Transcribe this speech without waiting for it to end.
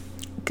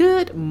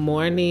Good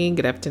morning,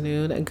 good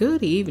afternoon,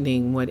 good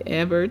evening,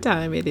 whatever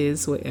time it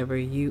is, wherever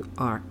you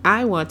are.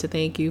 I want to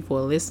thank you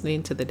for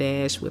listening to The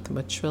Dash with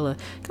Matrilla.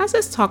 Guys,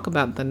 let's talk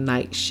about the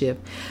night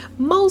shift.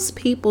 Most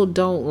people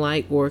don't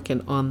like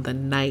working on the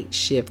night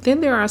shift.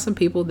 Then there are some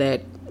people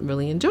that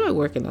really enjoy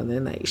working on the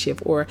night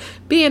shift or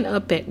being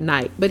up at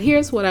night. But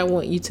here's what I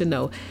want you to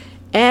know.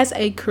 As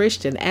a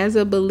Christian, as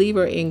a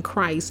believer in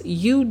Christ,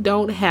 you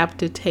don't have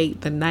to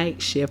take the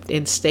night shift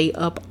and stay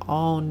up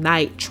all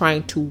night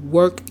trying to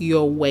work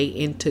your way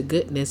into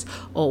goodness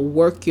or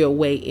work your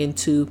way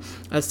into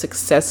a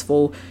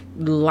successful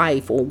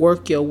life or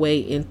work your way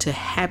into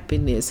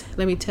happiness.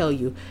 Let me tell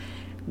you,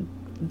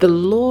 the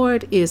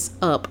Lord is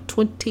up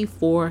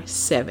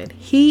 24/7.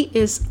 He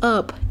is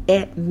up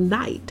at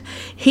night.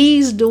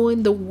 He's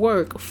doing the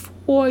work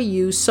for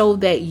you so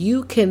that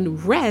you can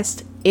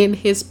rest in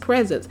his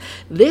presence.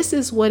 This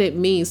is what it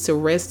means to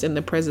rest in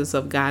the presence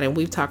of God. And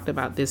we've talked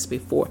about this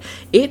before.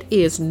 It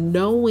is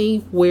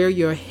knowing where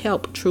your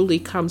help truly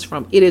comes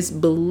from. It is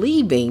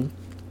believing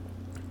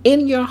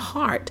in your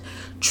heart,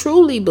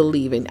 truly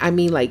believing. I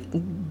mean,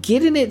 like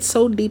getting it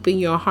so deep in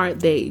your heart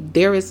that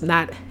there is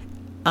not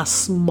a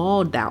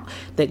small doubt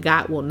that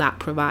God will not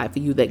provide for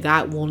you, that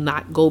God will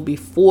not go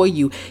before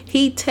you.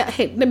 Hey,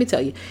 let me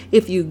tell you,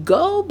 if you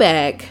go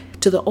back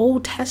to the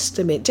Old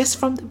Testament, just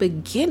from the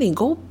beginning,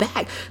 go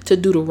back to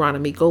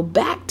Deuteronomy, go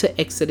back to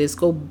Exodus,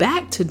 go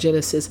back to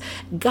Genesis.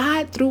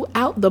 God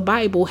throughout the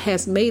Bible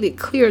has made it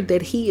clear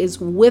that he is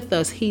with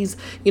us. He's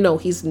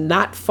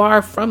not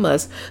far from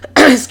us.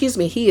 Excuse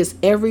me. He is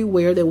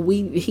everywhere that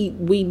we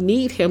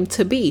need him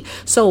to be.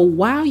 So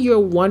while you're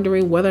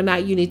wondering whether or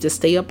not you need to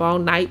stay up all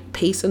night,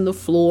 pacing the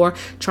floor,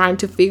 trying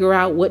to figure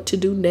out what to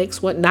do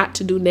next, what not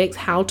to do next,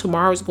 how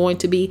tomorrow's going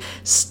to be,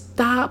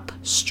 stop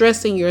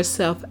stressing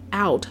yourself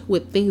out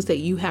with things that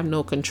you have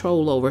no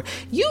control over.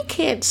 You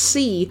can't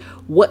see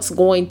what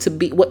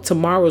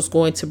tomorrow's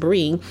going to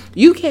bring.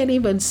 You can't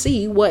even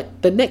see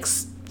what the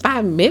next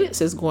 5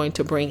 minutes is going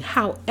to bring.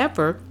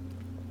 However,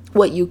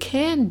 what you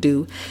can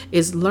do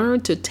is learn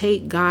to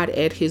take God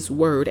at his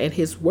word, and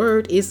his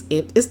word is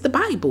the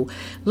Bible.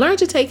 Learn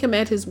to take him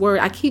at his word.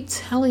 I keep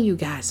telling you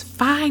guys,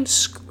 find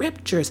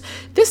scriptures.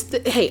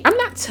 Hey, I'm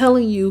not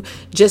telling you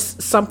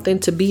just something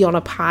to be on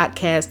a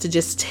podcast to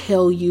just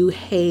tell you,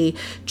 hey,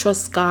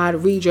 trust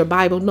God, read your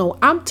Bible. No,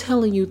 I'm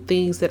telling you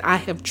things that I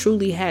have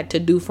truly had to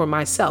do for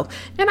myself,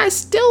 and I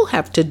still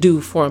have to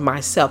do for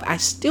myself. I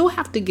still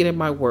have to get in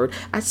my word.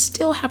 I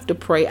still have to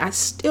pray. I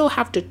still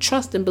have to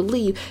trust and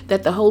believe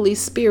that the Holy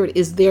Spirit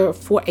is there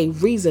for a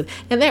reason,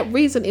 and that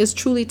reason is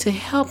truly to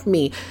help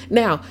me.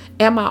 Now,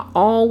 am I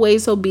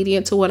always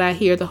obedient to what I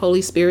hear the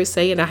Holy Spirit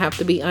say? And I have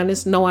to be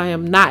honest, no, I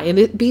am not. And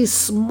it be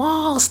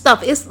small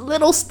stuff, it's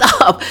little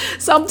stuff.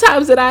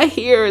 Sometimes that I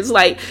hear is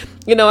like,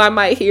 I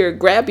might hear,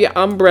 grab your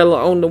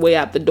umbrella on the way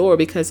out the door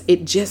because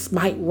it just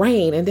might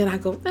rain, and then I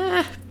go,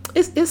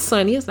 It's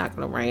sunny. It's not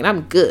going to rain.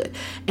 I'm good.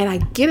 And I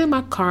get in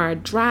my car,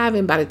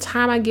 driving. By the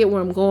time I get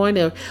where I'm going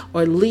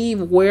or leave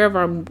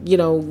wherever I'm,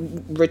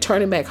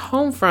 returning back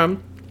home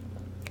from,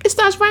 it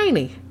starts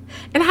raining.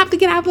 And I have to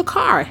get out of the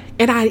car.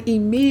 And I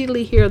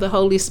immediately hear the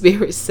Holy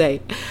Spirit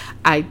say,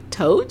 I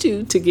told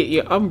you to get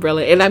your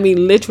umbrella. And I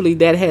mean, literally,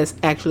 that has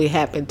actually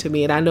happened to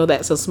me. And I know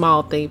that's a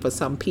small thing for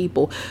some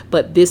people,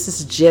 but this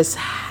is just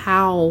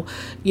how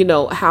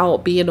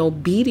being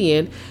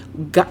obedient,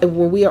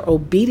 when we are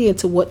obedient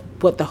to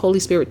what the Holy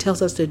Spirit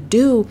tells us to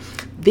do,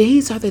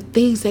 these are the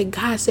things that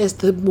God says,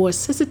 the more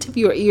sensitive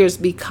your ears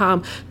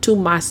become to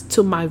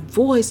my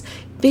voice,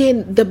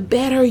 then the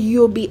better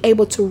you'll be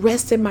able to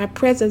rest in my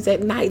presence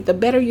at night. The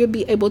better you'll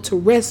be able to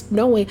rest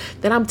knowing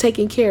that I'm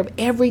taking care of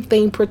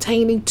everything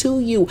pertaining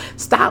to you.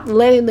 Stop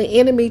letting the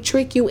enemy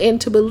trick you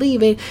into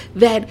believing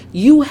that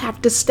you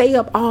have to stay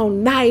up all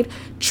night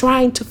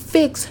trying to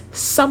fix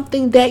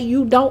something that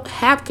you don't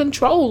have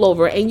control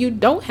over, and you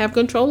don't have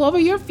control over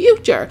your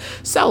future.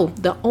 So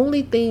the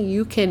only thing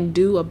you can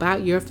do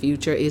about your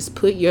future is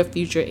put your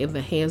future in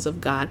the hands of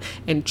God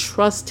and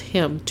trust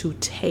him to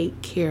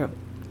take care of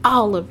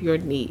all of your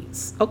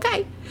needs.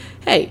 Okay?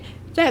 Hey,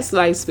 that's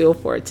Life Spill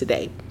for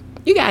today.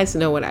 You guys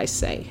know what I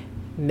say.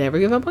 Never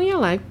give up on your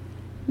life.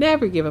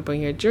 Never give up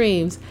on your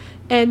dreams.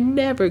 And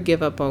never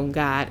give up on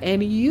God.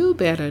 And you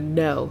better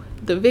know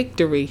the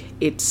victory,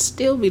 it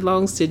still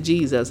belongs to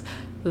Jesus.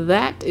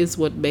 That is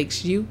what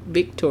makes you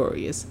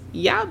victorious.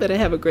 Y'all better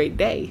have a great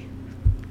day.